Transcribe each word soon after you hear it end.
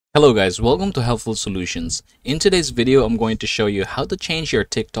Hello guys, welcome to Helpful Solutions. In today's video, I'm going to show you how to change your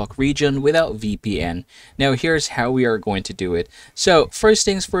TikTok region without VPN. Now here's how we are going to do it. So first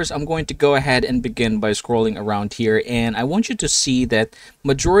things first, I'm going to go ahead and begin by scrolling around here, and I want you to see that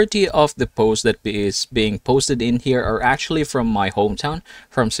majority of the posts that is being posted in here are actually from my hometown,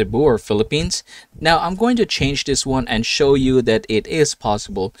 from Cebu or Philippines. Now I'm going to change this one and show you that it is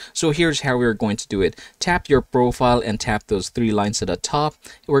possible. So here's how we're going to do it. Tap your profile and tap those three lines at the top.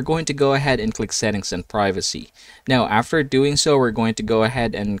 We're going to go ahead and click settings and privacy. Now after doing so, we're going to go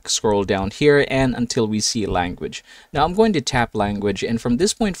ahead and scroll down here and until we see language. Now I'm going to tap language, and from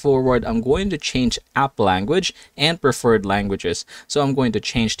this point forward I'm going to change app language and preferred languages. So I'm going to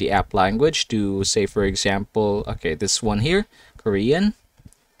change the app language to, say for example, okay, this one here, Korean.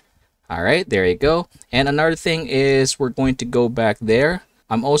 All right, there you go. And another thing is we're going to go back there.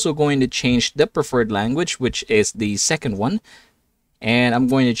 I'm also going to change the preferred language, which is the second one. And I'm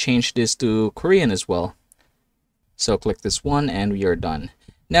going to change this to Korean as well. So click this one and we are done.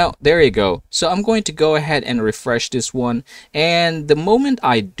 Now, there you go. So I'm going to go ahead and refresh this one. And the moment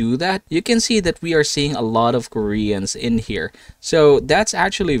I do that, you can see that we are seeing a lot of Koreans in here. So that's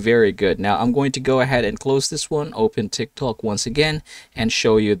actually very good. Now I'm going to go ahead and close this one, open TikTok once again, and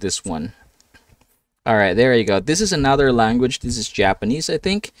show you this one. All right, there you go. This is another language. This is Japanese, I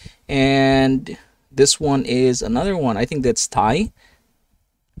think. And this one is another one. I think that's Thai.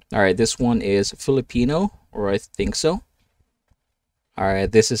 All right, this one is Filipino, or I think so. All right,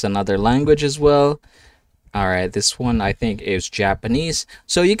 this is another language as well. All right, this one I think is Japanese.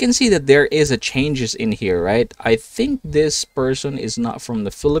 So you can see that there is a changes in here, right? I think this person is not from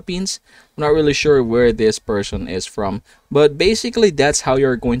the Philippines. I'm not really sure where this person is from, but basically that's how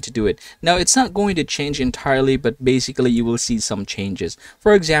you're going to do it. Now it's not going to change entirely, but basically you will see some changes.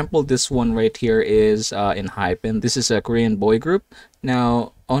 For example, this one right here is in Hypen. This is a Korean boy group.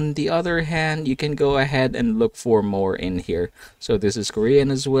 Now on the other hand, you can go ahead and look for more in here. So this is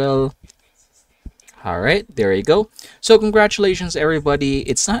Korean as well. All right, there you go. So congratulations everybody.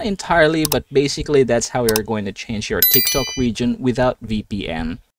 It's not entirely, but basically that's how you're going to change your TikTok region without VPN.